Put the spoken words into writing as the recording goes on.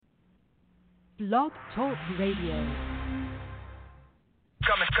Blog Talk Radio.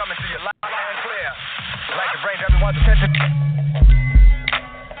 Coming to you loud and clear. I'd like to bring everyone's attention.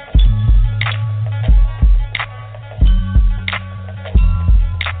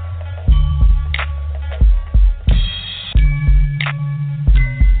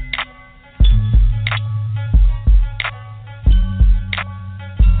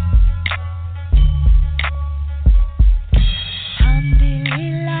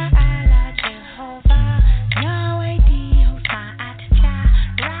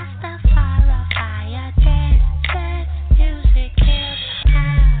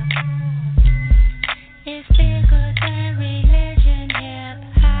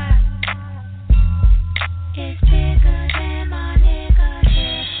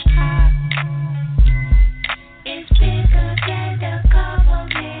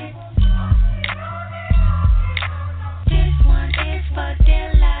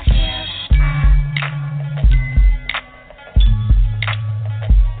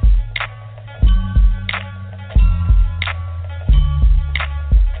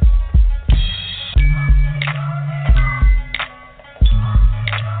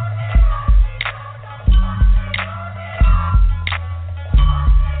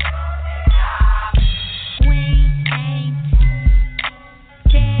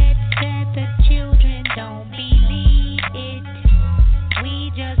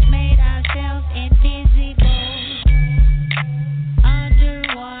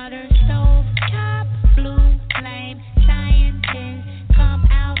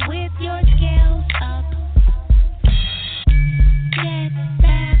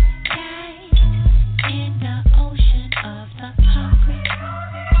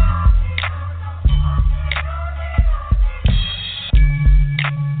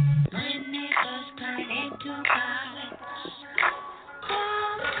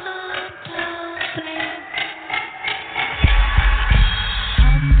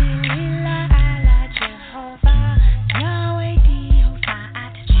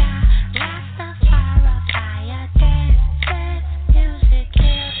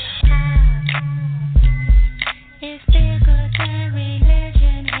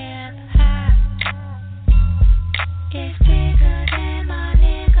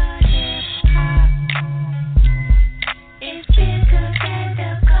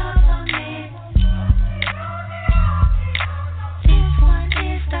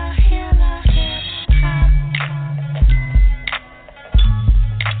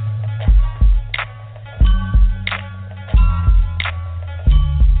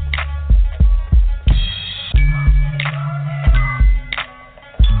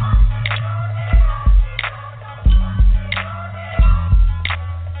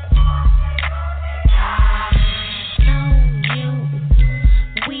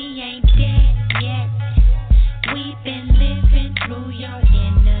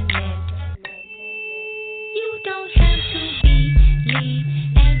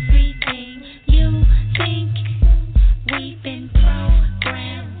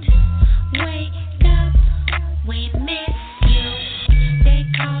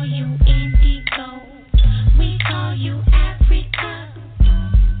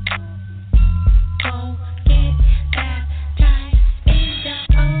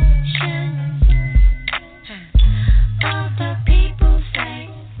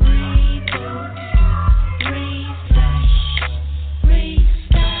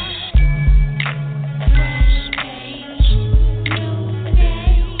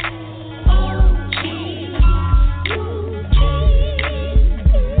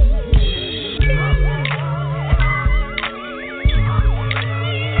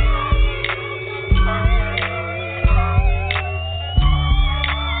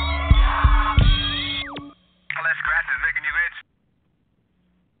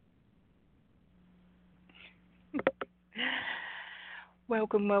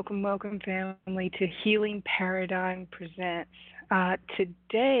 Welcome, family, to Healing Paradigm Presents.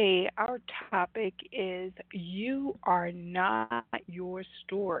 Today, our topic is You Are Not Your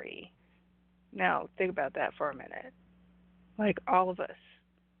Story. Now, think about that for a minute. Like all of us,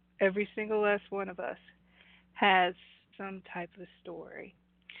 every single last one of us has some type of story.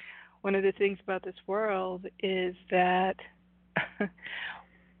 One of the things about this world is that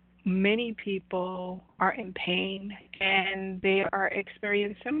many people are in pain and they are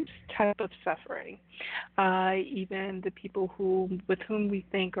experiencing some type of suffering. Even the people with whom we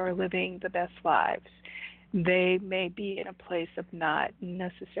think are living the best lives, they may be in a place of not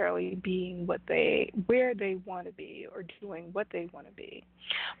necessarily being where they want to be or doing what they want to be.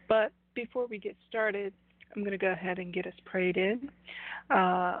 But before we get started, I'm going to go ahead and get us prayed in.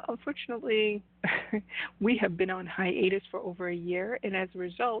 Unfortunately, we have been on hiatus for over a year, and as a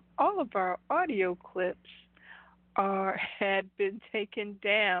result, all of our audio clips are had been taken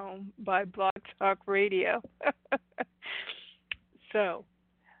down by Blog Talk Radio. So,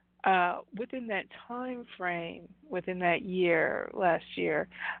 within that time frame, within that year, last year,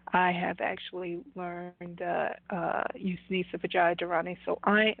 I have actually learned Usnisa Vijay Dharani. So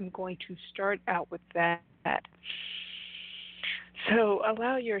I am going to start out with that. So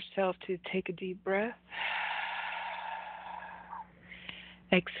allow yourself to take a deep breath.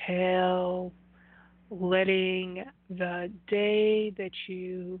 Exhale, letting the day that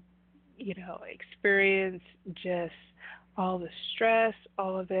you experience, just all the stress,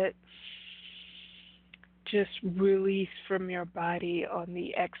 all of it, just release from your body on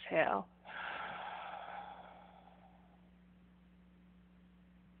the exhale.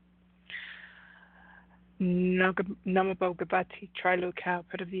 Namo Bhagavati Trilokau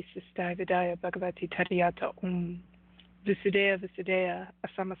Padavisa Vidaya Bhagavati Tadiyata Visidea Visidea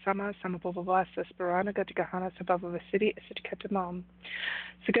Asamasama Samabhavasa Sparana Gatigahana Sabhava Vasidi Asitikatamam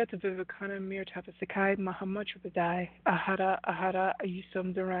Sagata Vivakana Mirtapa Sakai Mahamachubadai Ahara Ahara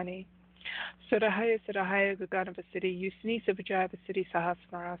Ayusam Dharani Sadahaya Sadahaya Gagana Vasidi Yusni Savajaya Vasidi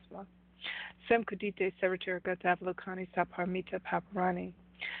Sahasmarasma Samkudite Savatirga Davalokani Saparmita Paparani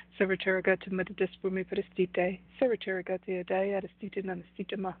Savatiragata Madadispumi Padastite, Savatiragata Adaya Adastita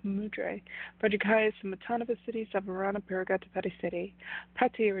Nanastita Mahamudre, Prajakaya Samatanava City, Savarana Paragata Padisiti,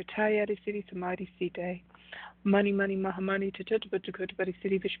 Prati Rataya City Samadhi Site, Money Mahamani Tatutabutukuta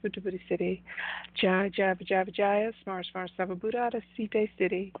Padisiti, Vishputa Padisiti, Jaya Jaya Vijaya Vijaya, Smar Smar Savabuddha Site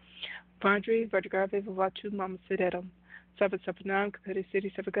City, Vandri Vajagrave Vavatu Mama Sidetum, Savasapanam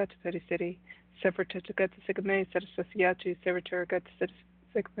Padisiti, Savagata Padisiti, Savatatagata Sigame, Sarasasiatu, Savatiragata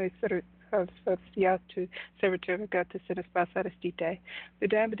Sigma Sarasasiatu, Savatiragata Sinaspasarastite,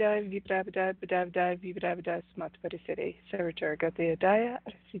 Vidabadai, Vibradabadai, Smatpadisiti, Savatiragata Adaya,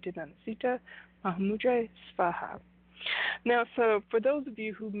 Arasita Nanasita, Mahamudra, Svaha. Now, so for those of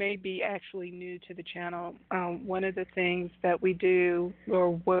you who may be actually new to the channel, one of the things that we do,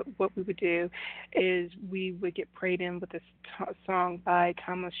 or what we would do, is we would get prayed in with this song by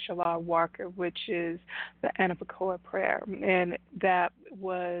Thomas Shalal Walker, which is the Anapacoa Prayer, and that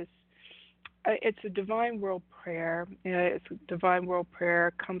was. It's a divine world prayer. It's a divine world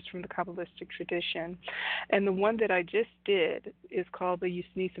prayer, comes from the Kabbalistic tradition. And the one that I just did is called the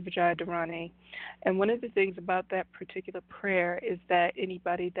Usnisa Vijaya Dharani. And one of the things about that particular prayer is that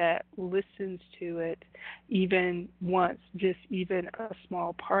anybody that listens to it, even once, just even a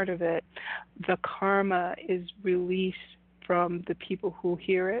small part of it, the karma is released from the people who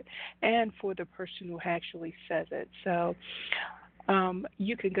hear it and for the person who actually says it. So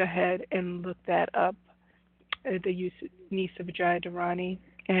you can go ahead and look that up, the Nisa Vijaya Dharani,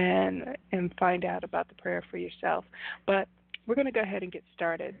 and find out about the prayer for yourself. But we're going to go ahead and get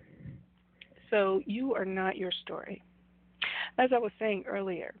started. So you are not your story. As I was saying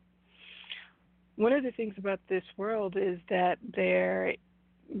earlier, one of the things about this world is that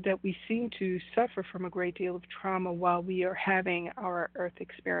we seem to suffer from a great deal of trauma while we are having our earth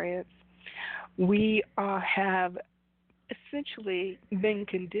experience. We have essentially been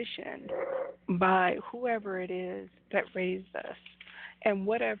conditioned by whoever it is that raised us and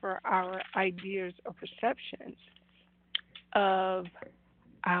whatever our ideas or perceptions of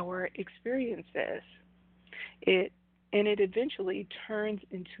our experiences. It eventually turns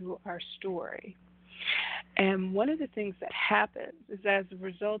into our story. And one of the things that happens is, as a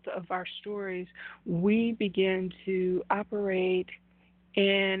result of our stories, we begin to operate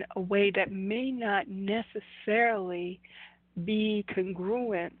in a way that may not necessarily be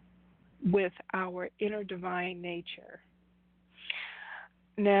congruent with our inner divine nature.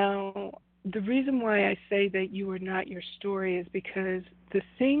 Now, the reason why I say that you are not your story is because the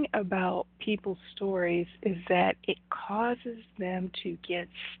thing about people's stories is that it causes them to get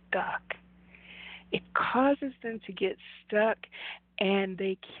stuck. It causes them to get stuck, and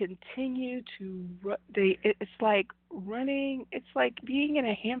they continue to it's like running, it's like being in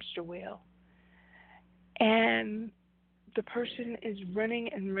a hamster wheel, and the person is running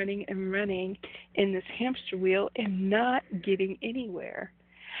and running and running in this hamster wheel and not getting anywhere,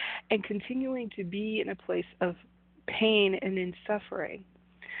 and continuing to be in a place of pain and in suffering.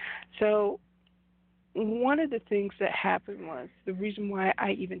 So one of the things that happened was, the reason why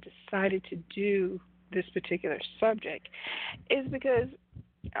I even decided to do this particular subject is because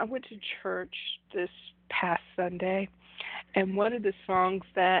I went to church this past Sunday, and one of the songs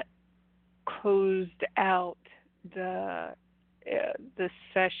that closed out the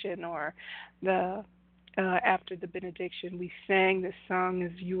session, or the after the benediction, we sang the song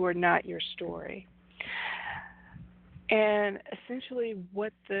of You Are Not Your Story. And essentially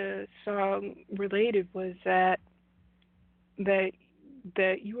what the song related was that that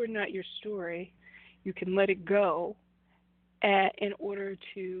you are not your story. You can let it go in order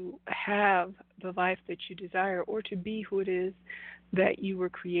to have the life that you desire or to be who it is that you were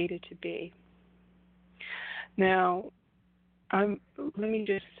created to be. Now, let me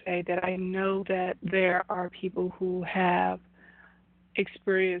just say that I know that there are people who have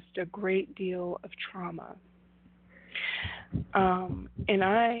experienced a great deal of trauma. And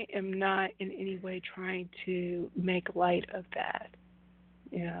I am not in any way trying to make light of that.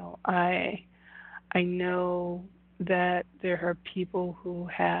 I know that there are people who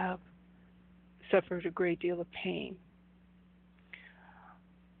have suffered a great deal of pain.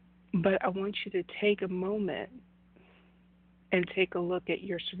 But I want you to take a moment and take a look at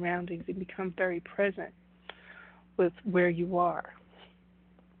your surroundings and become very present with where you are.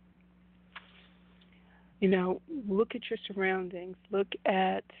 Look at your surroundings. Look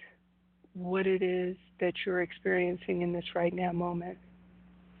at what it is that you're experiencing in this right now moment.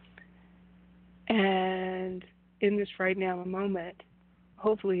 And in this right now moment,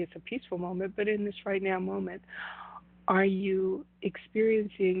 hopefully it's a peaceful moment, but in this right now moment, are you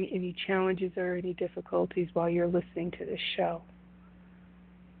experiencing any challenges or any difficulties while you're listening to this show?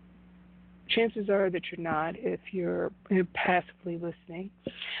 Chances are that you're not if you're passively listening.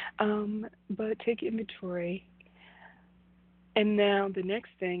 But take inventory. And now the next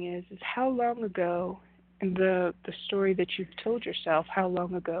thing is how long ago, in the story that you've told yourself, how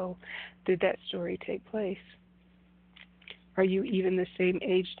long ago did that story take place? Are you even the same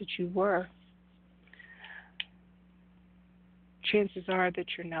age that you were? Chances are that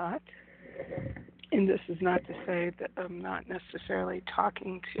you're not. And this is not to say that I'm not necessarily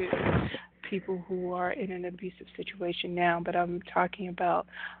talking to people who are in an abusive situation now, but I'm talking about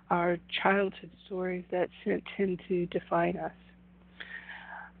our childhood stories that tend to define us.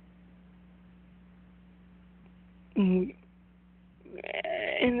 In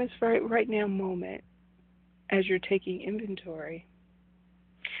this right now moment, as you're taking inventory,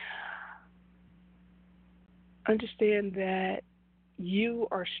 understand that you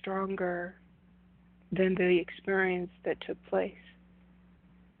are stronger than the experience that took place.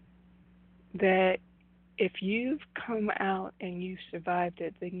 That if you've come out and you survived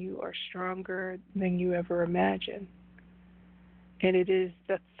it, then you are stronger than you ever imagined. And it is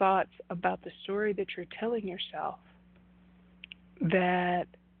the thoughts about the story that you're telling yourself that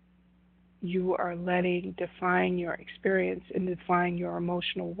you are letting define your experience and define your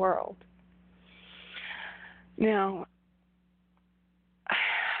emotional world. Now,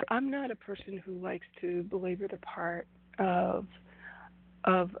 I'm not a person who likes to belabor the part of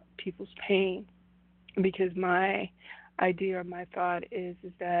people's pain, because my idea or my thought is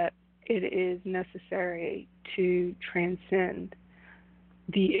that it is necessary to transcend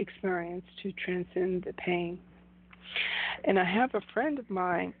the experience, to transcend the pain. And I have a friend of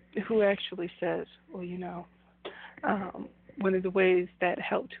mine who actually says, well, one of the ways that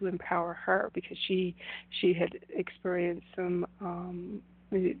helped to empower her, because she had experienced some,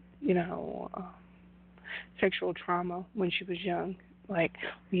 sexual trauma when she was young. Like,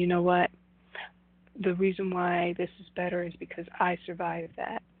 you know what? The reason why this is better is because I survived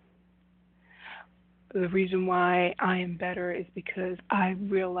that. The reason why I am better is because I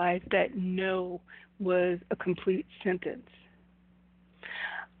realized that no was a complete sentence.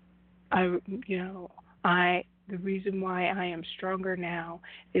 The reason why I am stronger now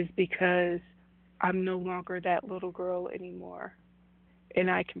is because I'm no longer that little girl anymore,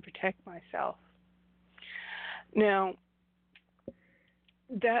 and I can protect myself. Now,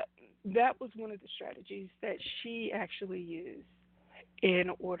 that was one of the strategies that she actually used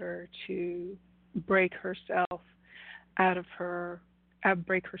in order to break herself out of the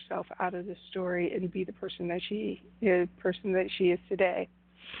story and be the person that she is today.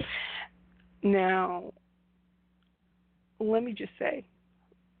 Now, let me just say,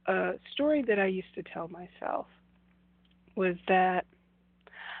 a story that I used to tell myself was that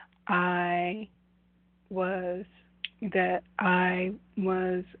I was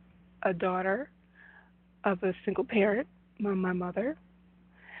a daughter of a single parent, my mother,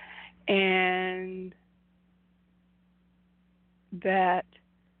 and that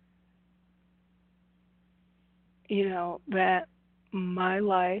that my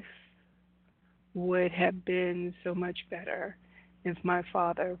life would have been so much better if my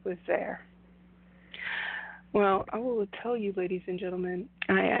father was there. Well, I will tell you, ladies and gentlemen,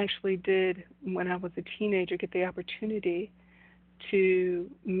 I actually did, when I was a teenager, get the opportunity to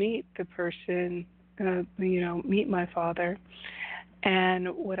meet the person meet my father. And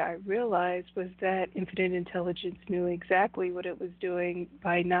what I realized was that infinite intelligence knew exactly what it was doing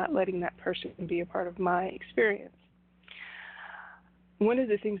by not letting that person be a part of my experience. One of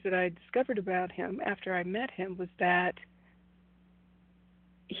the things that I discovered about him after I met him was that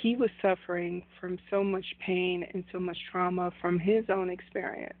he was suffering from so much pain and so much trauma from his own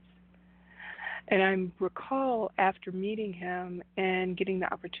experience. And I recall after meeting him and getting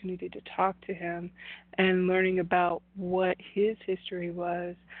the opportunity to talk to him and learning about what his history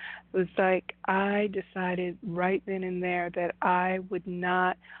was like I decided right then and there that I would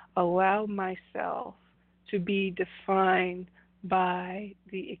not allow myself to be defined by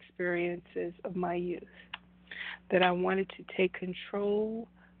the experiences of my youth, that I wanted to take control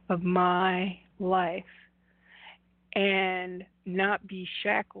of my life and not be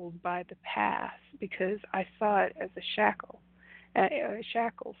shackled by the past because I saw it as a shackle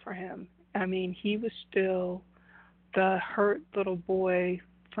for him. I mean, he was still the hurt little boy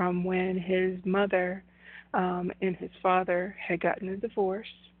from when his mother and his father had gotten a divorce,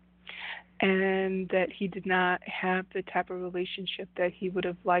 and that he did not have the type of relationship that he would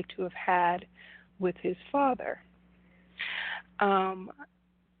have liked to have had with his father. Um,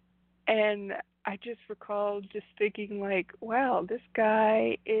 and I just recall just thinking like, wow, this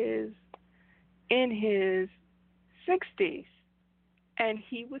guy is in his 60s and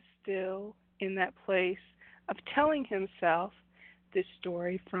he was still in that place of telling himself this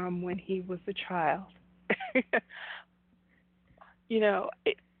story from when he was a child. you know,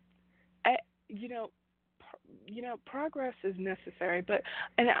 it, I, you know, progress is necessary, but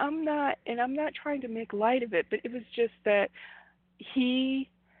and I'm not trying to make light of it, but it was just that he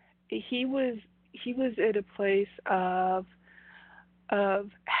he was he was at a place of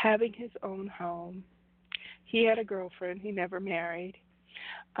having his own home. He had a girlfriend. He never married.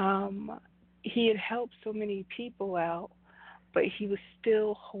 Um, he had helped so many people out, but he was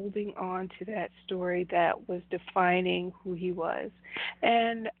still holding on to that story that was defining who he was.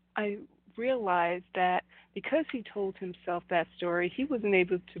 And I realized that because he told himself that story, he wasn't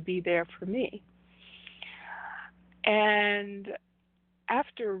able to be there for me. And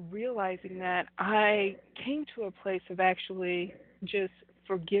after realizing that, I came to a place of actually just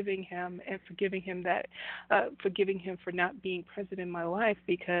forgiving him and forgiving him for not being present in my life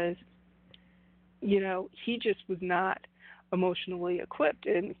because he just was not emotionally equipped.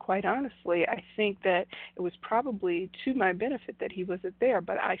 And quite honestly, I think that it was probably to my benefit that he wasn't there.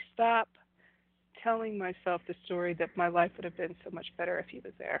 But I stopped telling myself the story that my life would have been so much better if he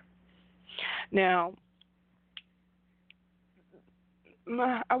was there. Now,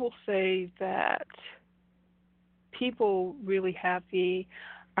 I will say that people really have the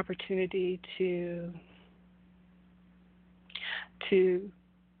opportunity to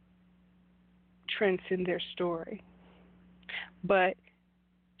transcend their story. But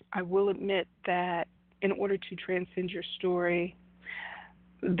I will admit that in order to transcend your story,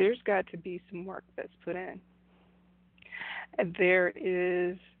 there's got to be some work that's put in. And there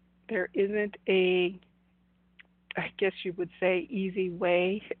isn't a, I guess you would say, easy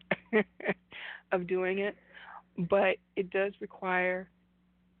way of doing it, but it does require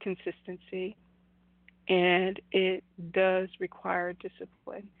consistency and it does require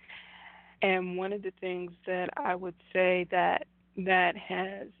discipline. And one of the things that I would say that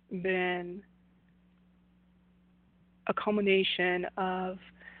has been a culmination of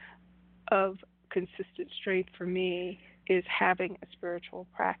consistent strength for me is having a spiritual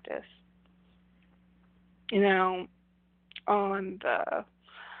practice. Now, on the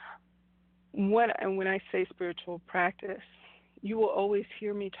when I say spiritual practice, you will always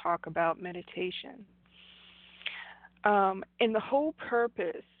hear me talk about meditation. And the whole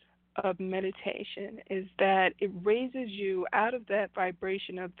purpose of meditation is that it raises you out of that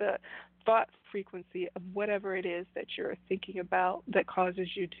vibration of the thought frequency of whatever it is that you're thinking about that causes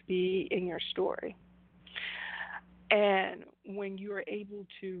you to be in your story. And when you are able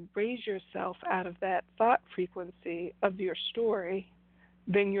to raise yourself out of that thought frequency of your story,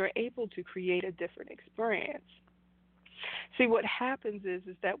 then you're able to create a different experience. See, what happens is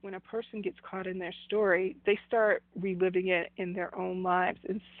that when a person gets caught in their story, they start reliving it in their own lives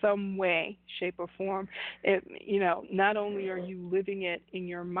in some way, shape, or form. Not only are you living it in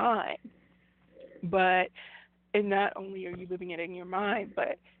your mind, but and not only are you living it in your mind,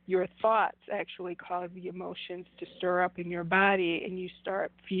 but your thoughts actually cause the emotions to stir up in your body, and you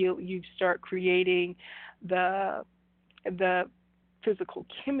start creating the the physical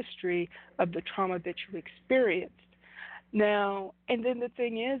chemistry of the trauma that you experienced. Now, and then the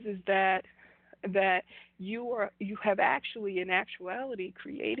thing is that that you have actually in actuality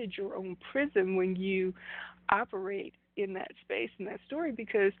created your own prison when you operate in that space, in that story,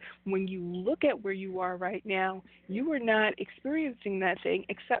 because when you look at where you are right now, you are not experiencing that thing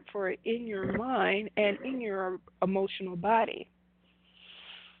except for in your mind and in your emotional body.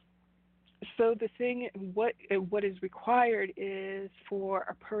 So the thing, what is required is for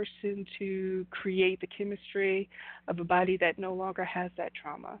a person to create the chemistry of a body that no longer has that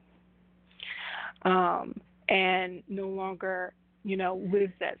trauma, um, and no longer,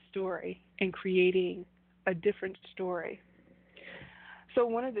 lives that story and creating a different story. So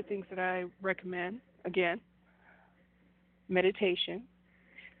one of the things that I recommend, again, meditation,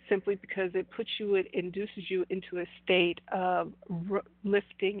 simply because it puts you, it induces you into a state of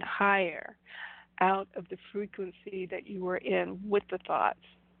lifting higher out of the frequency that you were in with the thoughts.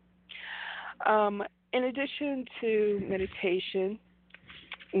 In addition to meditation,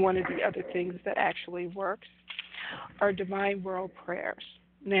 one of the other things that actually works are divine world prayers.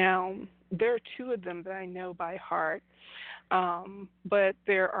 Now, there are two of them that I know by heart, but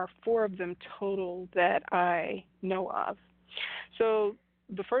there are four of them total that I know of. So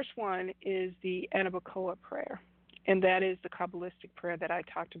the first one is the Anabacoa prayer, and that is the Kabbalistic prayer that I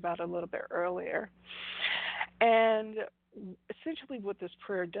talked about a little bit earlier. And essentially, what this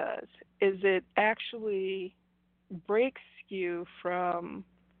prayer does is it actually breaks you from,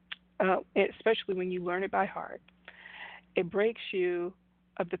 especially when you learn it by heart, it breaks you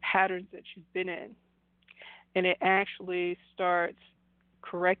of the patterns that you've been in, and it actually starts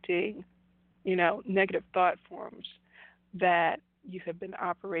correcting, negative thought forms that you have been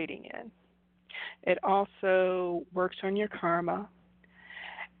operating in. It also works on your karma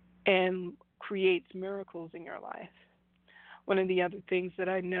and creates miracles in your life. One of the other things that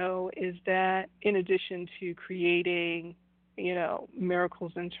I know is that in addition to creating,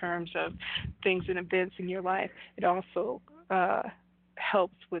 miracles in terms of things and events in your life, it also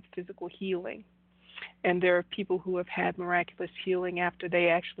helps with physical healing. And there are people who have had miraculous healing after they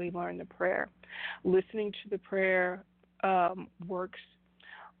actually learn the prayer. Listening to the prayer works,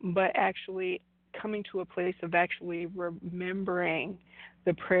 but actually coming to a place of actually remembering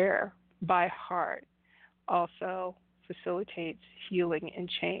the prayer by heart also facilitates healing and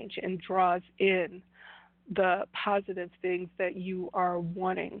change and draws in the positive things that you are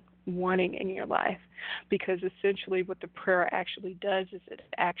wanting in your life. Because essentially what the prayer actually does is it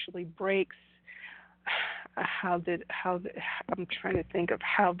actually breaks I'm trying to think of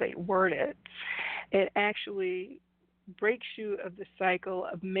how they word it. It actually breaks you of the cycle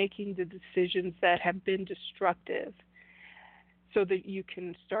of making the decisions that have been destructive so that you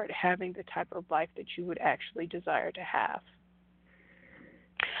can start having the type of life that you would actually desire to have.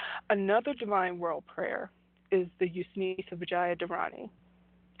 Another divine world prayer is the Yusnisa Vijaya Dharani.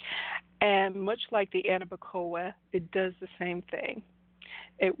 And much like the Anabacoa, it does the same thing.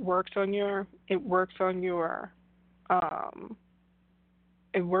 It works on your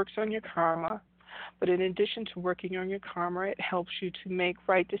karma, but in addition to working on your karma, it helps you to make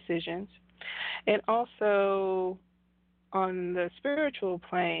right decisions. And also on the spiritual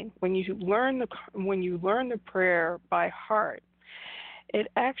plane, when you learn the prayer by heart, it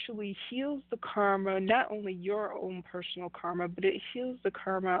actually heals the karma, not only your own personal karma, but it heals the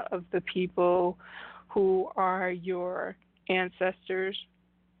karma of the people who are your ancestors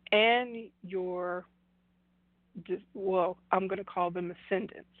and your, I'm going to call them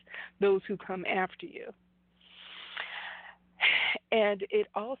ascendants, those who come after you. And it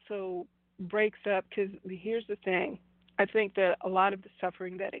also breaks up, because here's the thing. I think that a lot of the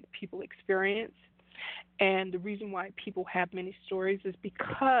suffering that people experience, and the reason why people have many stories is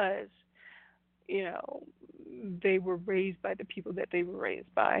because, they were raised by the people that they were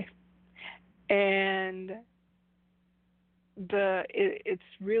raised by. And it's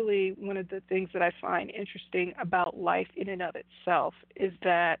really one of the things that I find interesting about life in and of itself is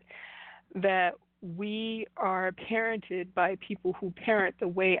that we are parented by people who parent the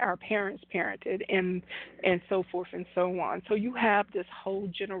way our parents parented, and so forth and so on. So you have this whole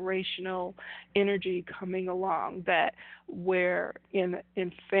generational energy coming along that where in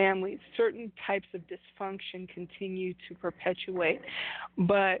families certain types of dysfunction continue to perpetuate.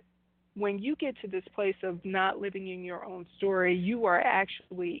 But when you get to this place of not living in your own story, you are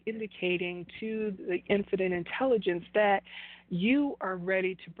actually indicating to the infinite intelligence that you are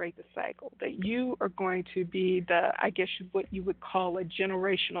ready to break the cycle, that you are going to be what you would call a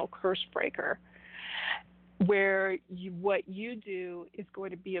generational curse breaker, where what you do is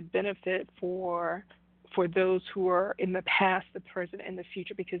going to be a benefit for those who are in the past, the present, and the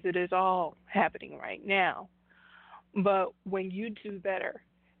future, because it is all happening right now. But when you do better,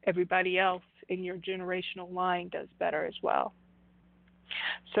 everybody else and your generational line does better as well.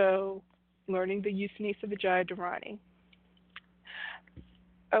 So, learning the Euthanasia Vijaya Dharani.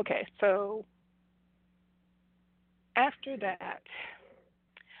 Okay, so after that,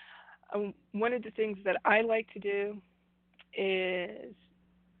 one of the things that I like to do is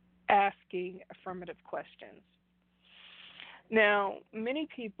asking affirmative questions. Now, many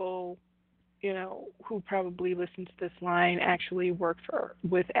people, who probably listen to this line actually work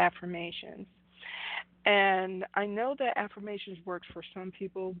with affirmations. And I know that affirmations worked for some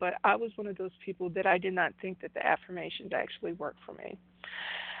people, but I was one of those people that I did not think that the affirmations actually worked for me.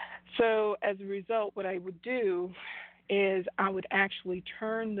 So as a result, what I would do is I would actually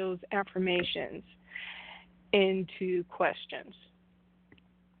turn those affirmations into questions.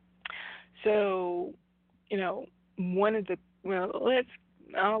 So, one of the, well,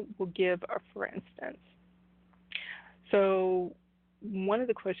 we'll give a for instance. So, one of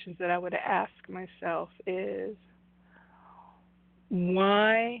the questions that I would ask myself is,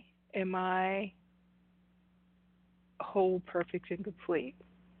 why am I whole, perfect, and complete?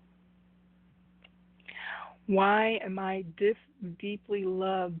 Why am I deeply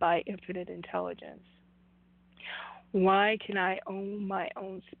loved by infinite intelligence? Why can I own my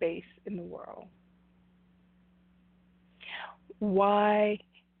own space in the world? Why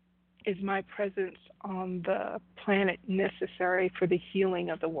is my presence on the planet necessary for the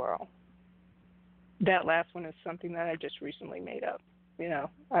healing of the world? That last one is something that I just recently made up.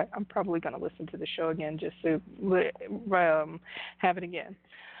 I'm probably going to listen to the show again just to have it again.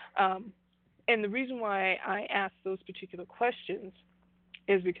 And the reason why I ask those particular questions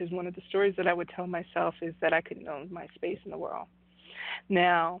is because one of the stories that I would tell myself is that I couldn't own my space in the world.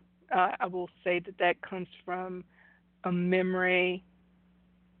 Now, I will say that comes from a memory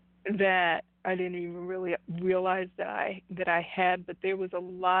that I didn't even really realize that I had, but there was a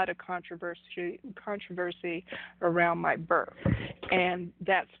lot of controversy around my birth, and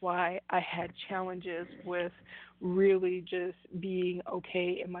that's why I had challenges with really just being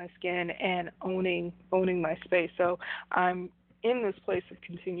okay in my skin and owning my space. So I'm in this place of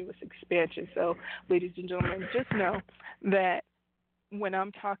continuous expansion. So, ladies and gentlemen, just know that when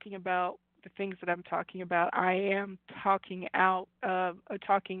I'm talking about the things that I'm talking about, I am talking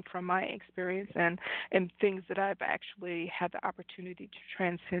from my experience and things that I've actually had the opportunity to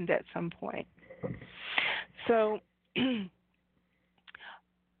transcend at some point. So,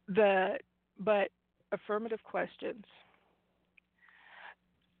 but affirmative questions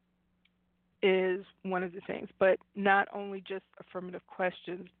is one of the things, but not only just affirmative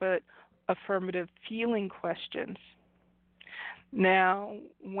questions, but affirmative feeling questions. Now,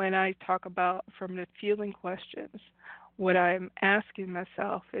 when I talk about affirmative feeling questions, what I'm asking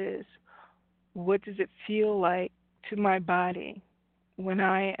myself is, what does it feel like to my body when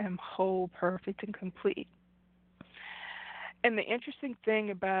I am whole, perfect, and complete? And the interesting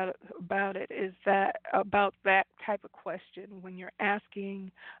thing about it is that about that type of question, when you're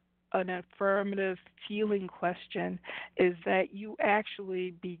asking an affirmative feeling question, is that you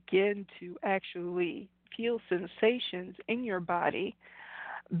actually begin to actually feel sensations in your body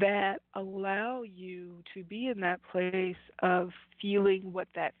that allow you to be in that place of feeling what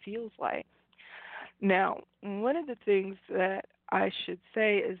that feels like. Now, one of the things that I should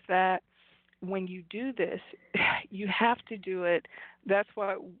say is that when you do this, you have to do it. That's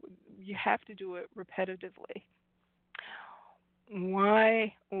why you have to do it repetitively.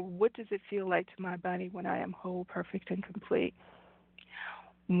 Why, or what does it feel like to my body when I am whole, perfect, and complete?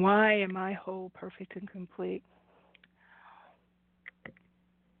 Why am I whole, perfect, and complete?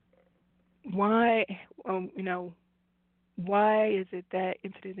 Why, why is it that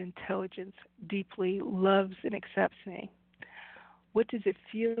infinite intelligence deeply loves and accepts me? What does it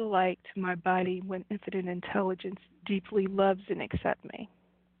feel like to my body when infinite intelligence deeply loves and accepts me?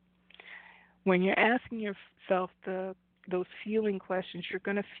 When you're asking yourself those feeling questions, you're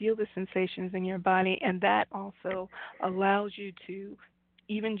going to feel the sensations in your body, and that also allows you to,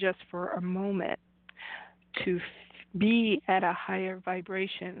 even just for a moment, to be at a higher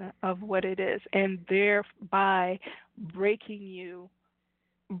vibration of what it is, and thereby breaking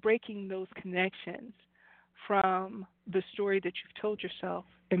those connections from the story that you've told yourself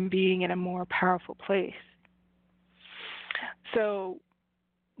and being in a more powerful place. So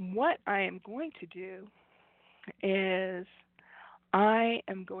what I am going to do is I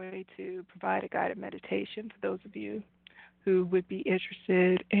am going to provide a guided meditation for those of you who would be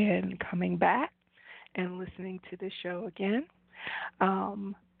interested in coming back and listening to the show again,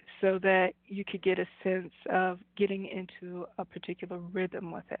 so that you could get a sense of getting into a particular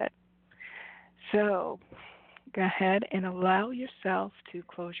rhythm with it. So go ahead and allow yourself to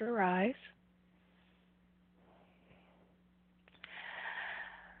close your eyes.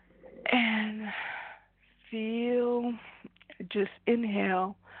 And feel, just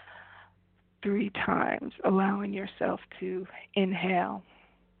inhale 3 times, allowing yourself to inhale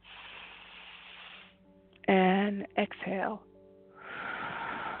and exhale.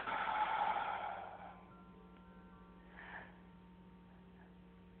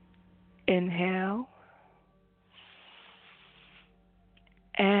 Inhale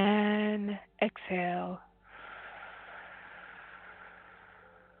and exhale.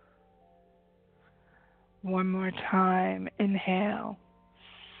 One more time. Inhale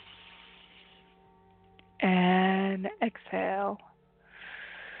and exhale.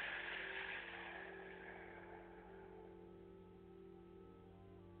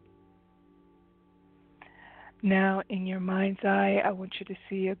 Now, in your mind's eye, I want you to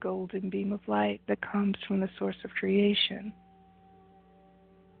see a golden beam of light that comes from the source of creation.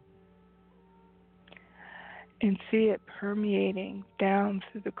 And see it permeating down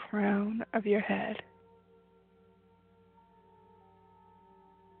through the crown of your head.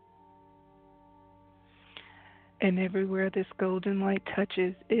 And everywhere this golden light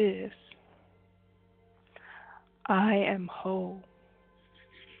touches is, I am whole.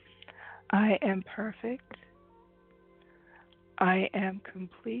 I am perfect. I am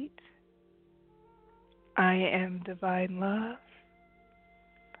complete. I am divine love.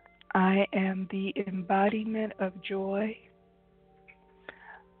 I am the embodiment of joy.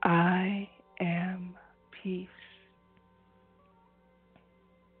 I am peace.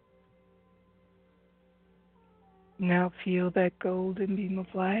 Now feel that golden beam of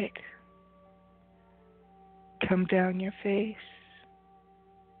light come down your face,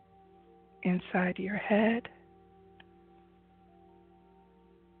 inside your head,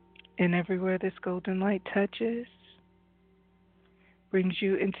 and everywhere this golden light touches brings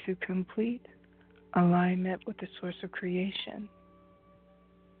you into complete alignment with the source of creation.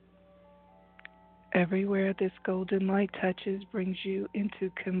 Everywhere this golden light touches brings you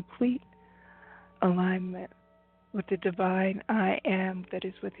into complete alignment with the divine I am that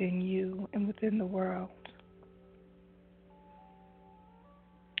is within you and within the world.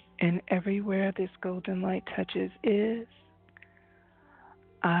 And everywhere this golden light touches is,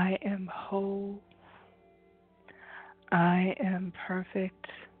 I am whole. I am perfect.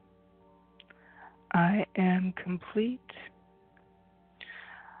 I am complete.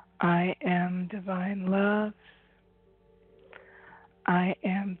 I am divine love. I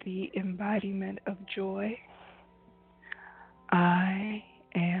am the embodiment of joy. I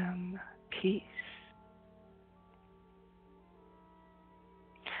am peace.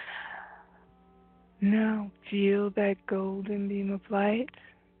 Now feel that golden beam of light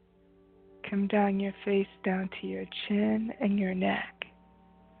come down your face, down to your chin and your neck.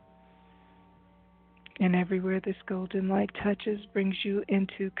 And everywhere this golden light touches brings you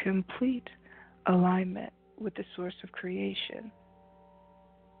into complete alignment with the source of creation.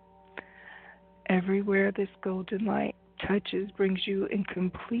 Everywhere this golden light touches brings you in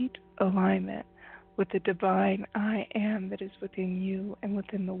complete alignment with the divine I am that is within you and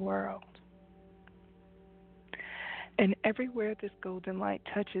within the world. And everywhere this golden light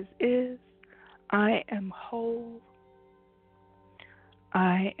touches is, I am whole.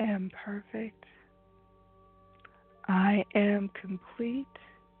 I am perfect. I am complete.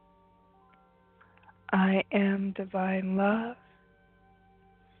 I am divine love.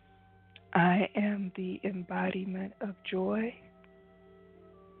 I am the embodiment of joy.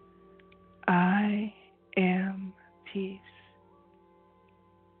 I am peace.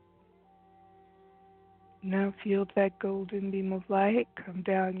 Now feel that golden beam of light come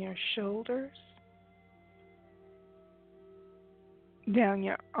down your shoulders, down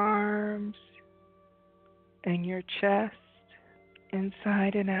your arms and your chest,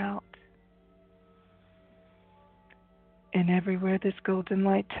 inside and out. And everywhere this golden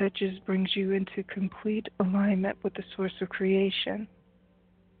light touches brings you into complete alignment with the source of creation.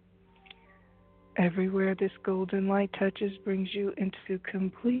 Everywhere this golden light touches brings you into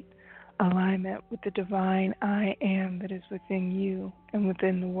complete alignment with the divine I am that is within you and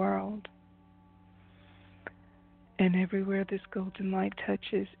within the world. And everywhere this golden light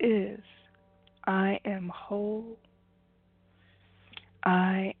touches is, I am whole.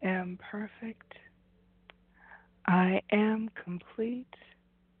 I am perfect. I am complete.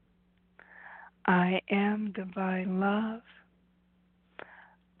 I am divine love.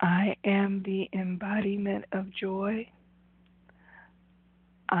 I am the embodiment of joy.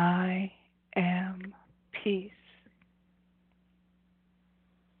 I am peace.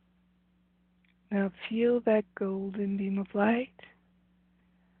 Now feel that golden beam of light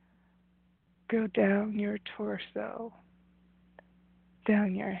go down your torso,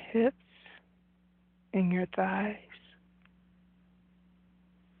 down your hips and your thighs.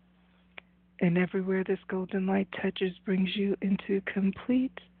 And everywhere this golden light touches brings you into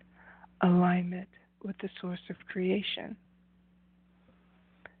complete alignment with the source of creation.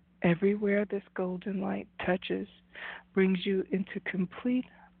 Everywhere this golden light touches brings you into complete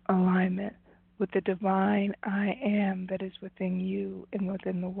alignment with the divine I am that is within you and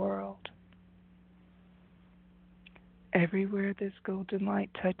within the world. Everywhere this golden light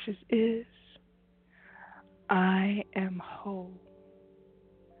touches is I am whole.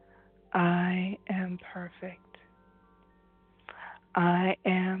 I am perfect. I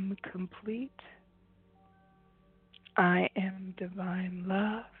am complete. I am divine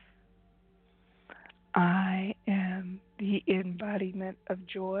love. I am the embodiment of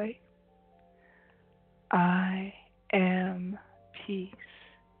joy. I am peace.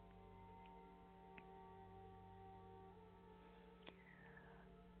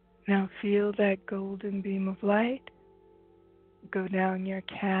 Now feel that golden beam of light go down your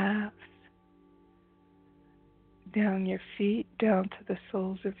calves, down your feet, down to the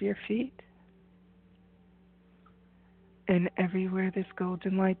soles of your feet. And everywhere this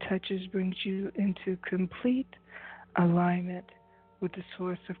golden light touches brings you into complete alignment with the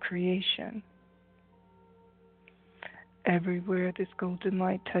source of creation. Everywhere this golden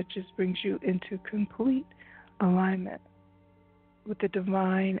light touches brings you into complete alignment with the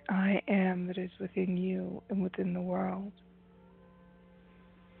divine I am that is within you and within the world.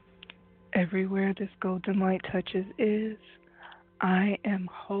 Everywhere this golden light touches is I am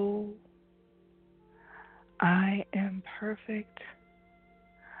whole. I am perfect.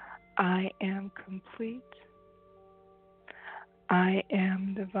 I am complete. I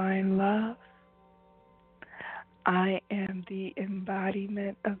am divine love. I am the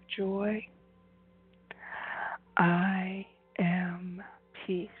embodiment of joy. I am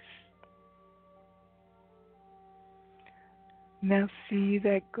peace. Now see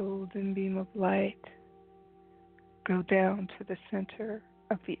that golden beam of light go down to the center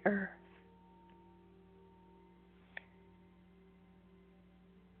of the earth.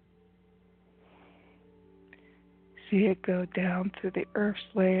 See it go down through the earth's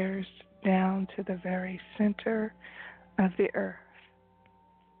layers, down to the very center of the earth.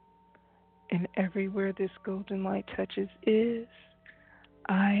 And everywhere this golden light touches is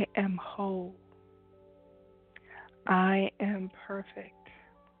I am whole. I am perfect.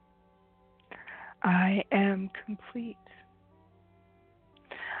 I am complete.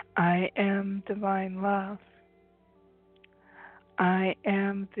 I am divine love. I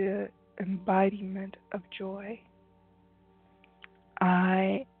am the embodiment of joy.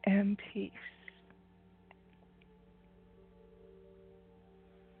 I am peace.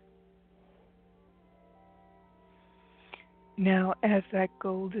 Now, as that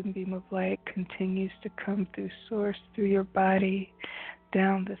golden beam of light continues to come through source, through your body,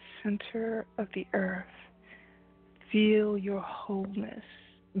 down the center of the earth, feel your wholeness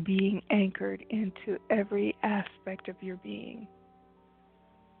being anchored into every aspect of your being.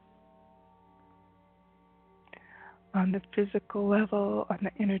 On the physical level, on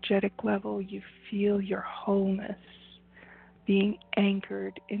the energetic level, you feel your wholeness being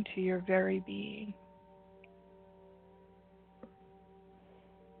anchored into your very being.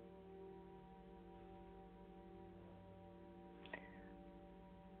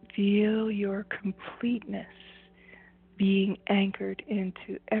 Feel your completeness being anchored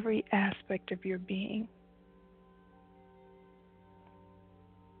into every aspect of your being.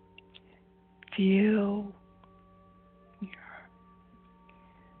 Feel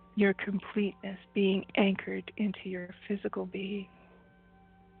your completeness being anchored into your physical being.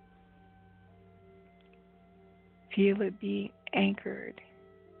 Feel it being anchored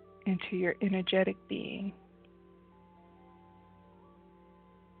into your energetic being.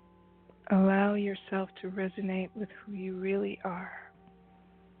 Allow yourself to resonate with who you really are.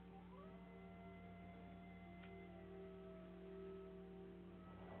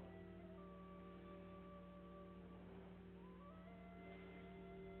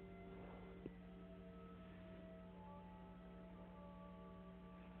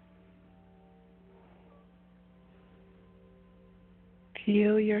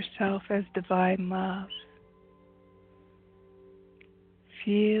 Feel yourself as divine love.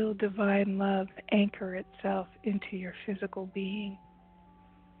 Feel divine love anchor itself into your physical being.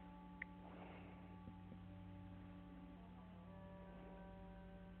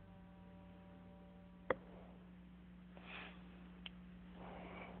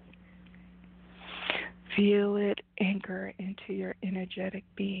 Feel it anchor into your energetic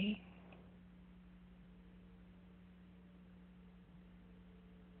being.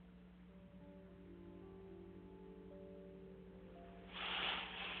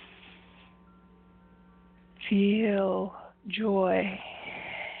 Feel joy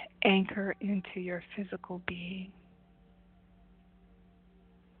anchor into your physical being.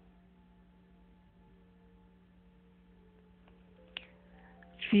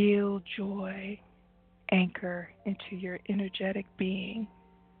 Feel joy anchor into your energetic being.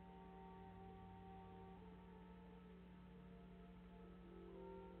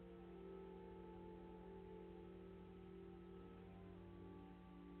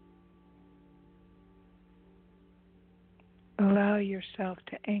 Allow yourself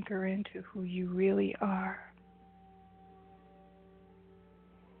to anchor into who you really are.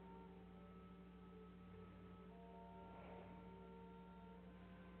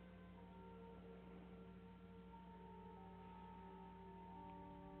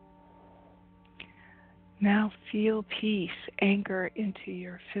 Now feel peace anchor into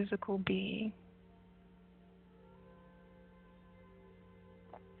your physical being.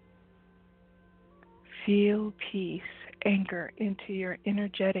 Feel peace anchor into your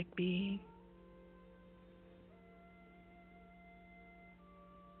energetic being.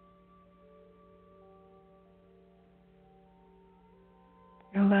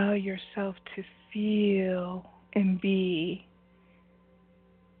 Allow yourself to feel and be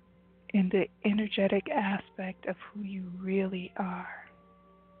in the energetic aspect of who you really are.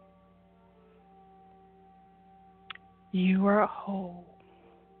 You are whole.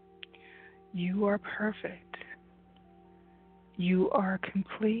 You are perfect. You are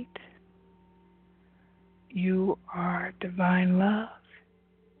complete. You are divine love.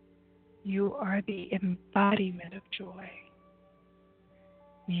 You are the embodiment of joy.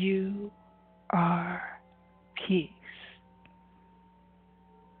 You are peace.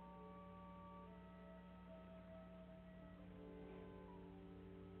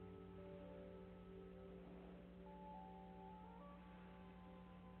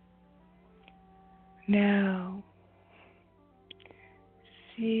 Now,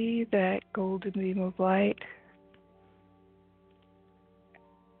 see that golden beam of light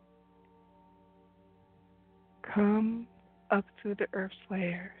come up through the earth's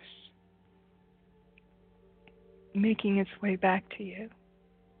layers, making its way back to you.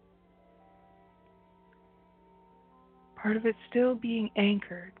 Part of it still being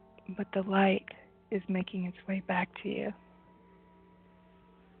anchored, but the light is making its way back to you.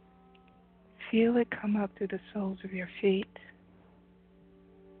 Feel it come up through the soles of your feet,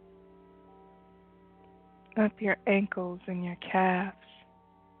 up your ankles and your calves,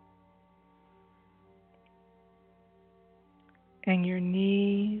 and your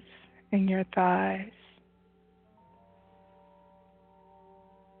knees and your thighs.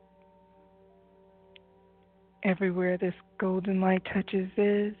 Everywhere this golden light touches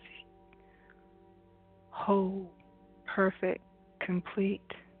is whole, perfect, complete.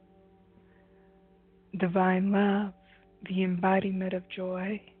 Divine love, the embodiment of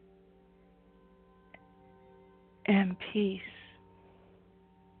joy and peace.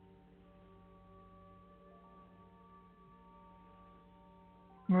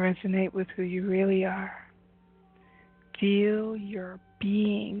 Resonate with who you really are. Feel your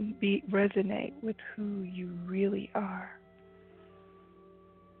being resonate with who you really are.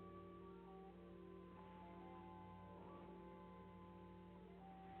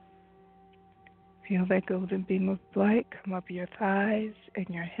 Feel that golden beam of light come up your thighs and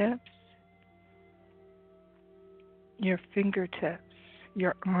your hips, your fingertips,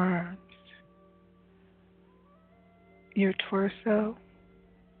 your arms, your torso,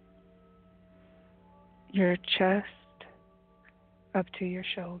 your chest, up to your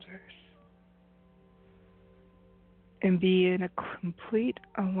shoulders. And be in a complete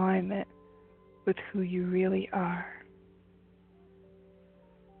alignment with who you really are.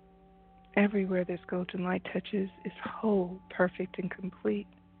 Everywhere this golden light touches is whole, perfect, and complete.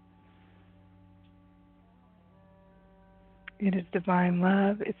 It is divine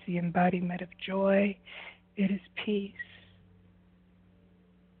love. It's the embodiment of joy. It is peace.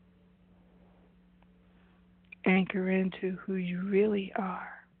 Anchor into who you really are.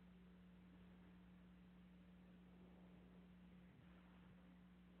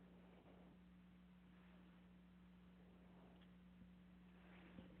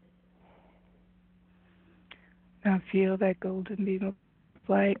 Now feel that golden beam of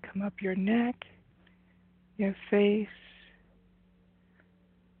light come up your neck, your face,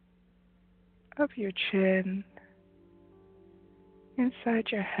 up your chin, inside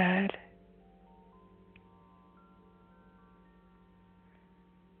your head,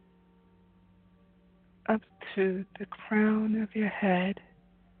 up to the crown of your head,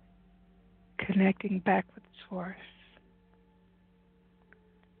 connecting back with Source.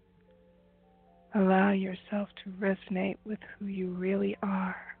 Allow yourself to resonate with who you really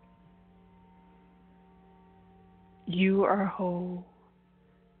are. You are whole.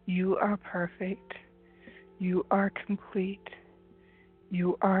 You are perfect. You are complete.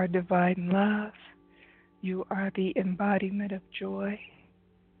 You are divine love. You are the embodiment of joy.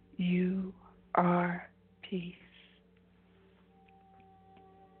 You are peace.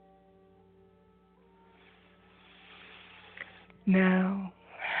 Now,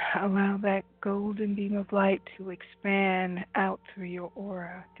 allow that golden beam of light to expand out through your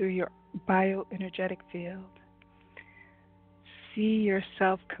aura, through your bioenergetic field. See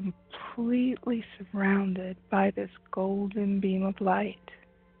yourself completely surrounded by this golden beam of light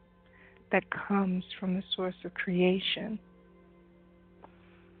that comes from the source of creation.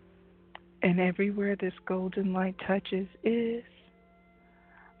 And everywhere this golden light touches is,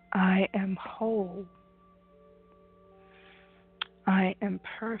 I am whole. I am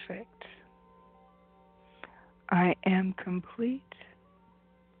perfect. I am complete.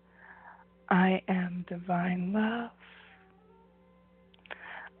 I am divine love.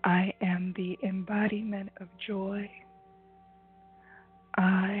 I am the embodiment of joy.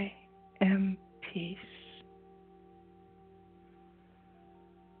 I am peace.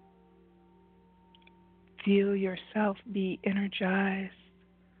 Feel yourself be energized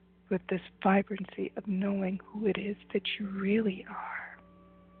with this vibrancy of knowing who it is that you really are.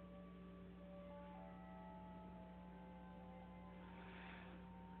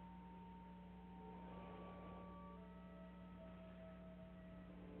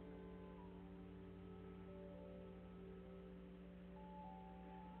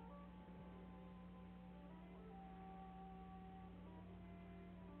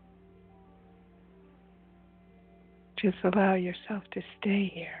 Just allow yourself to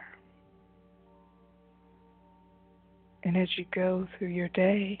stay here. And as you go through your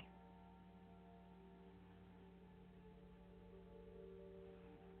day,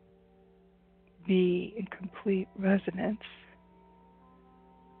 be in complete resonance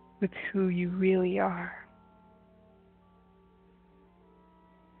with who you really are.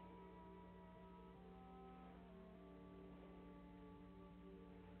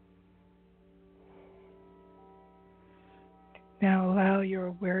 Now allow your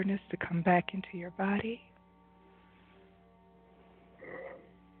awareness to come back into your body.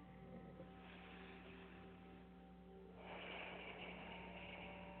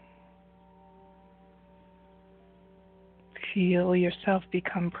 Feel yourself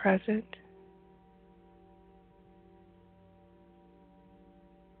become present.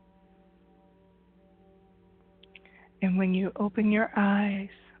 And when you open your eyes,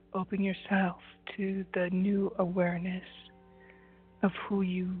 open yourself to the new awareness of who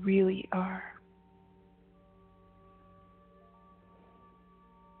you really are.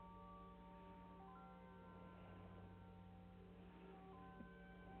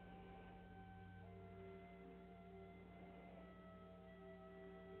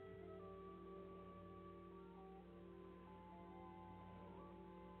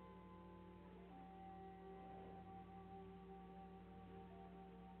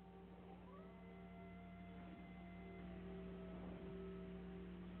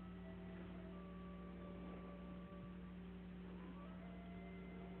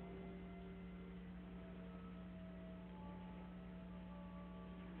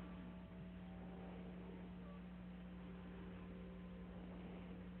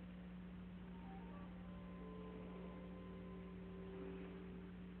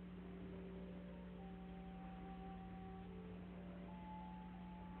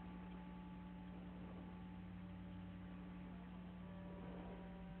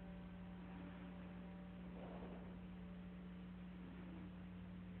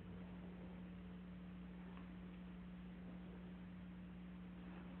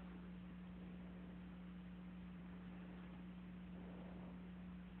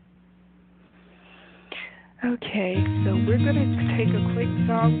 Okay, so we're going to take a quick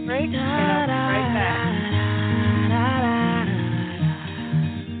song break, and I'll be right back.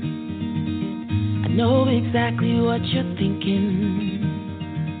 I know exactly what you're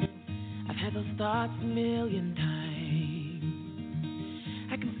thinking. I've had those thoughts a million times.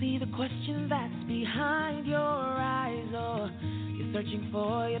 I can see the question that's behind your eyes. Oh, you're searching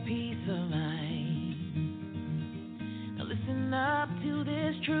for your peace of mind. Now listen up to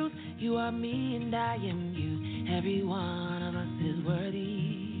this truth. You are me and I am you. Every one of us is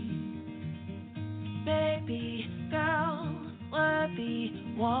worthy. Baby, girl, worthy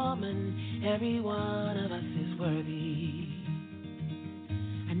woman. Every one of us is worthy.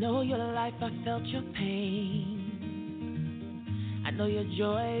 I know your life, I felt your pain. I know your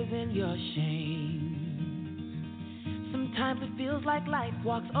joys and your shame. Sometimes it feels like life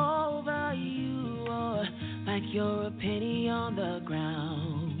walks over you, or like you're a penny on the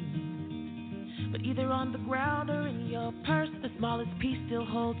ground. But either on the ground or in your purse, the smallest piece still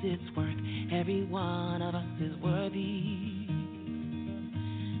holds its worth. Every one of us is worthy.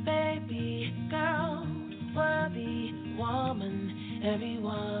 Baby girl, worthy woman, every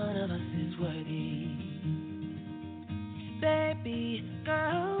one of us is worthy. Baby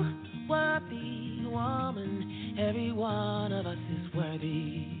girl, worthy woman, every one of us is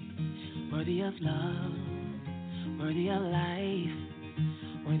worthy. Worthy of love, worthy of life,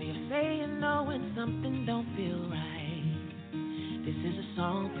 worthy of saying no when something don't feel right. This is a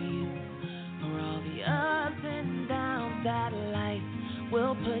song for you, for all the ups and downs that life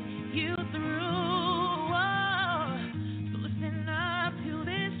will put you through. Oh, so listen up to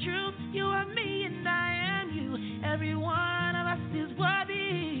this truth. You are me and I am you. Every one of us is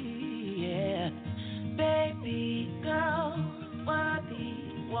worthy. Yeah, baby girl,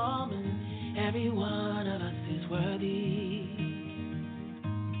 worthy woman. Every one of us is worthy.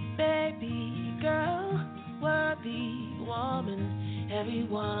 Baby girl, worthy woman, every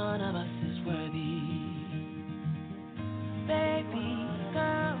one of us is worthy. Baby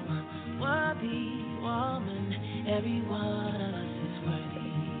girl, worthy woman, every one of us is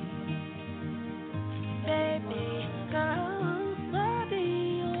worthy. Baby girl,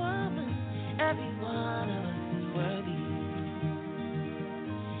 worthy woman, every one of us is worthy.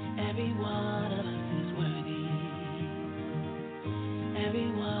 Every one of us is worthy.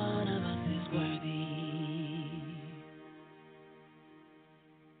 Every one of us is worthy.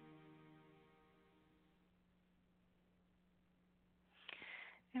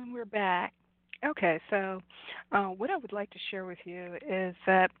 And we're back. Okay, so what I would like to share with you is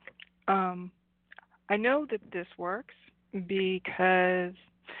that um, I know that this works because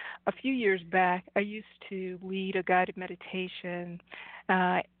a few years back I used to lead a guided meditation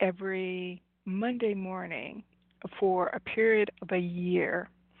every Monday morning for a period of a year.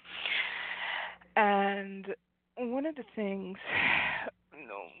 And one of the things,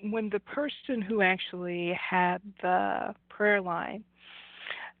 when the person who actually had the prayer line,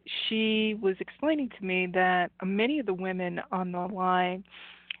 she was explaining to me that many of the women on the line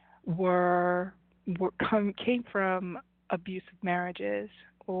were, came from abusive marriages,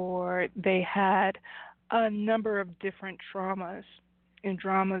 or they had a number of different traumas and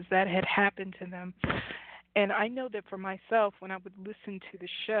dramas that had happened to them. And I know that for myself, when I would listen to the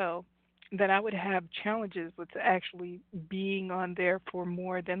show, that I would have challenges with actually being on there for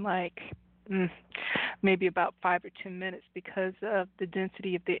more than like mm, maybe about 5 or 10 minutes because of the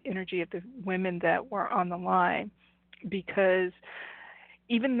density of the energy of the women that were on the line. Because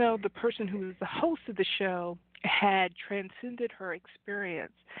even though the person who was the host of the show had transcended her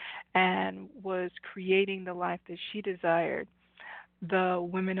experience and was creating the life that she desired, the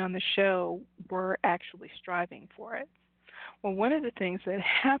women on the show were actually striving for it. Well, one of the things that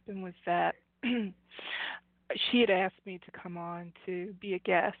happened was that she had asked me to come on to be a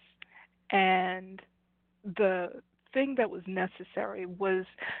guest, and the thing that was necessary was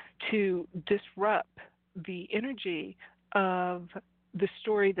to disrupt the energy of the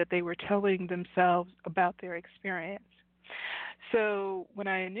story that they were telling themselves about their experience. So when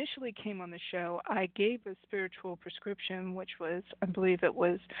I initially came on the show, I gave a spiritual prescription, which was, I believe it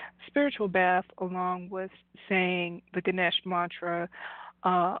was spiritual bath, along with saying the Ganesh mantra,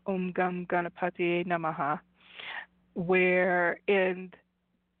 Om Gam Ganapati Namaha, where in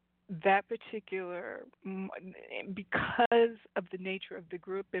that particular, because of the nature of the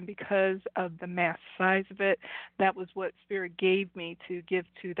group and because of the mass size of it, that was what Spirit gave me to give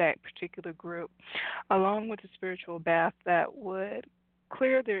to that particular group, along with a spiritual bath that would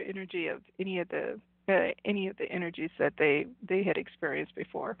clear their energy of any of the energies that they had experienced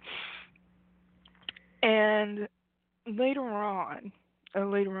before. And later on,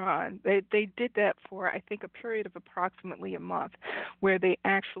 they did that for I think a period of approximately a month, where they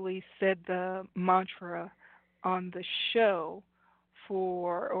actually said the mantra on the show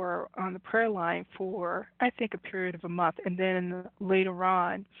for, or on the prayer line for, I think a period of a month, and then later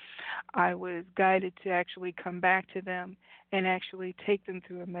on I was guided to actually come back to them and actually take them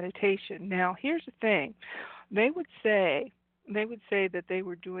through a meditation. Now, here's the thing. They would say that they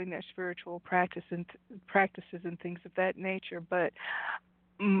were doing their spiritual practices and things of that nature, but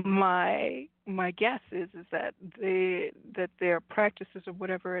my guess is that their practices or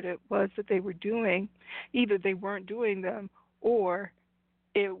whatever it was that they were doing, either they weren't doing them, or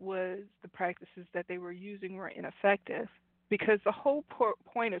it was the practices that they were using were ineffective. because the whole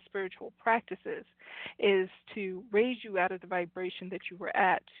point of spiritual practices is to raise you out of the vibration that you were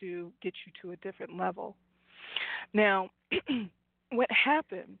at to get you to a different level. Now, what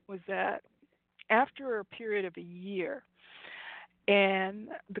happened was that after a period of a year and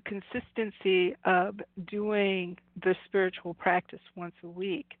the consistency of doing the spiritual practice once a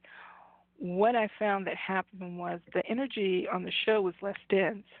week, what I found that happened was the energy on the show was less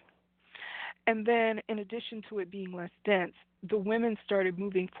dense. And then, in addition to it being less dense, the women started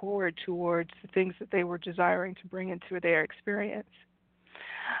moving forward towards the things that they were desiring to bring into their experience.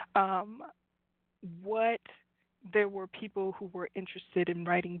 Um, what There were people who were interested in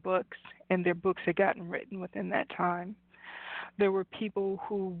writing books, and their books had gotten written within that time. There were people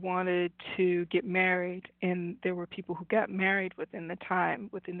who wanted to get married, and there were people who got married within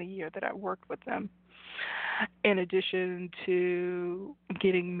the year that I worked with them. In addition to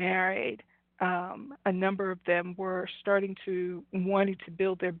getting married, a number of them were starting to wanting to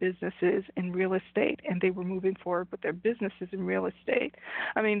build their businesses in real estate, and they were moving forward with their businesses in real estate.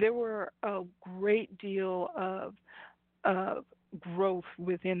 I mean, there were a great deal of growth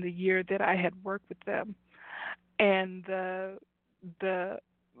within the year that I had worked with them, and the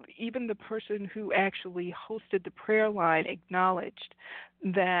even the person who actually hosted the prayer line acknowledged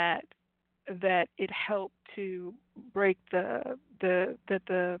that it helped to break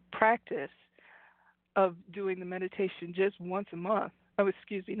the practice of doing the meditation just once a month. Oh,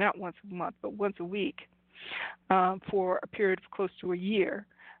 excuse me, not once a month, but once a week, for a period of close to a year.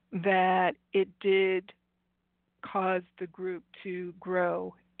 That it did cause the group to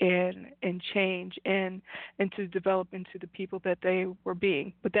grow and change and to develop into the people that they were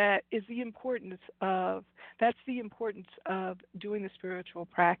being. But that's the importance of doing the spiritual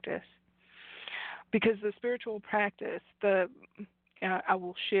practice, because the spiritual practice, I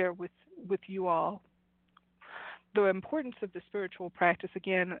will share with you all the importance of the spiritual practice.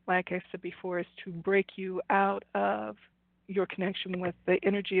 Again, like I said before, is to break you out of your connection with the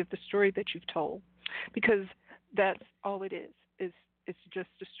energy of the story that you've told, because that's all it is. It's just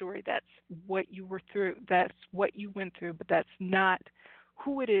a story. That's what you were through. That's what you went through, but that's not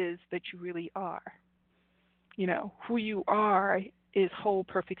who it is that you really are. You know, who you are is whole,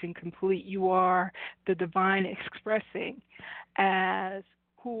 perfect, and complete. You are the divine expressing as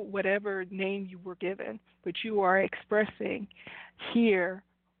whatever name you were given, but you are expressing here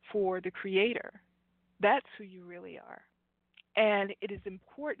for the Creator. That's who you really are. And it is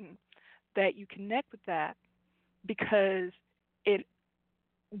important that you connect with that, because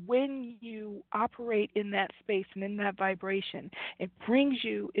when you operate in that space and in that vibration, it brings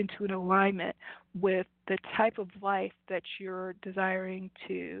you into an alignment with the type of life that you're desiring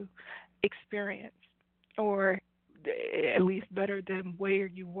to experience, or at least better than where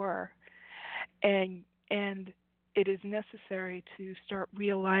you were. And it is necessary to start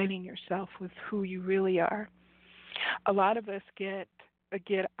realigning yourself with who you really are. A lot of us get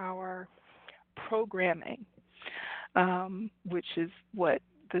our programming, which is what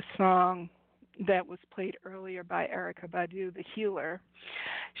the song that was played earlier by Erykah Badu, the healer.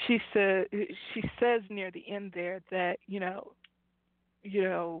 She says near the end there that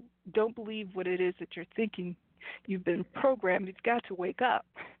don't believe what it is that you're thinking. You've been programmed. You've got to wake up.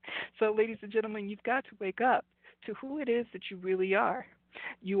 So, ladies and gentlemen, you've got to wake up to who it is that you really are.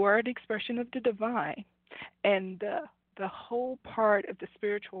 You are an expression of the divine, and the whole part of the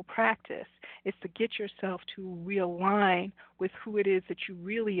spiritual practice is to get yourself to realign with who it is that you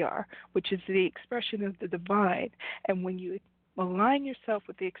really are, which is the expression of the divine. And when you align yourself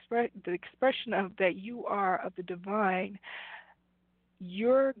with the expression of that you are of the divine,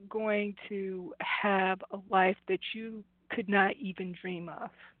 you're going to have a life that you could not even dream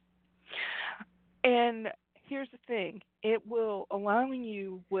of. And here's the thing, it will align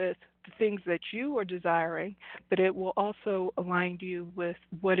you with the things that you are desiring, but it will also align you with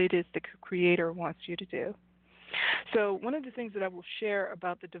what it is the Creator wants you to do. So one of the things that I will share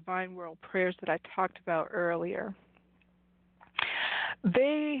about the Divine World prayers that I talked about earlier,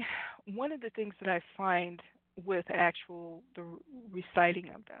 one of the things that I find with the reciting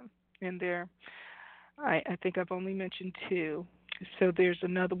of them, and I think I've only mentioned two. So there's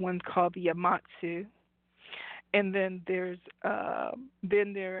another one called the Yamatsu, and then there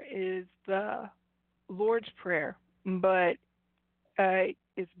is the Lord's Prayer, but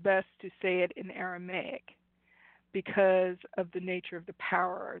it's best to say it in Aramaic because of the nature of the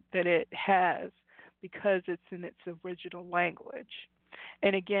power that it has, because it's in its original language.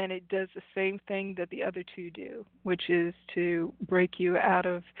 And again, it does the same thing that the other two do, which is to break you out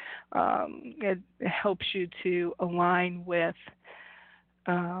of, it helps you to align with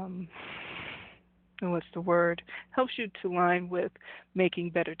what's the word? Helps you to align with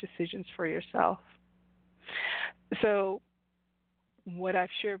making better decisions for yourself. So, what I've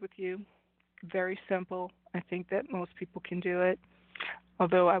shared with you, very simple. I think that most people can do it,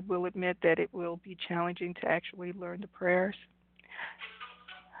 although I will admit that it will be challenging to actually learn the prayers.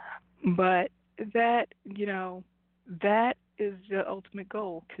 But that, that is the ultimate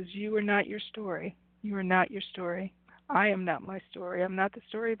goal because you are not your story. You are not your story. I am not my story. I'm not the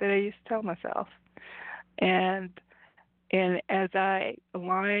story that I used to tell myself. And as I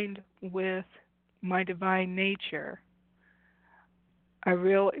aligned with my divine nature, I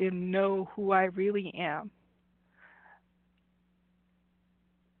really know who I really am.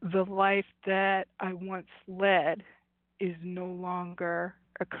 The life that I once led is no longer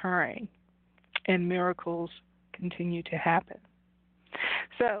occurring, and miracles continue to happen.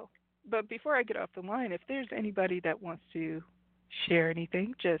 So, but before I get off the line, if there's anybody that wants to share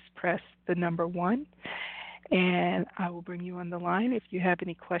anything, just press the number 1, and I will bring you on the line if you have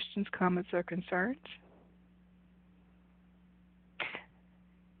any questions, comments, or concerns.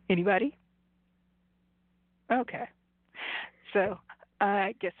 Anybody? Okay. So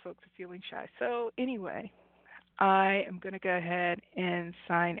I guess folks are feeling shy. So anyway, I am going to go ahead and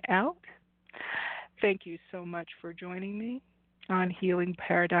sign out. Thank you so much for joining me on Healing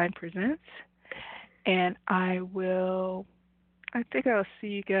Paradigm Presents. And I think I'll see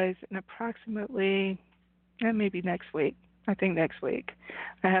you guys in approximately, maybe next week. I think next week.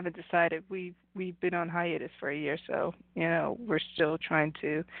 I haven't decided. We've been on hiatus for a year, so we're still trying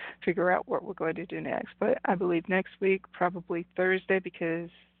to figure out what we're going to do next. But I believe next week, probably Thursday, because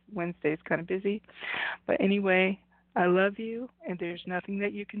Wednesday is kind of busy. But anyway, I love you, and there's nothing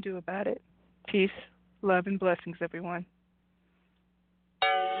that you can do about it. Peace, love, and blessings, everyone.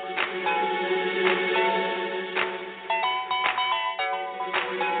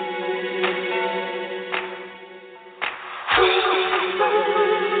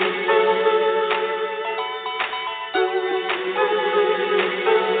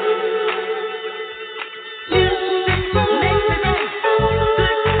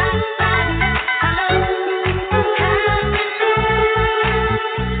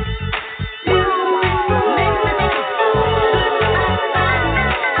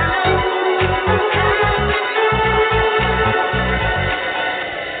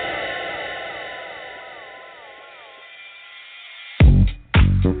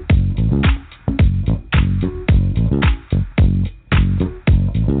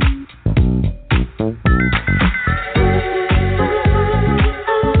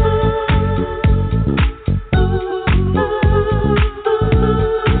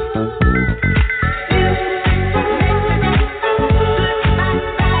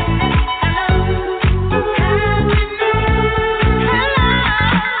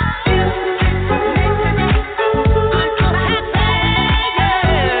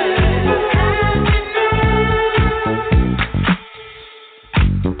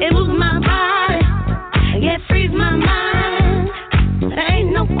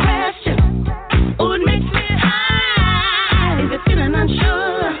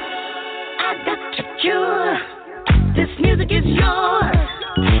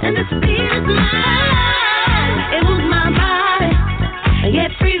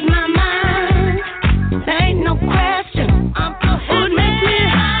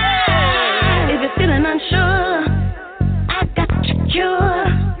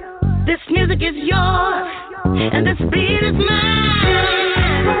 This music is yours, and this beat is mine.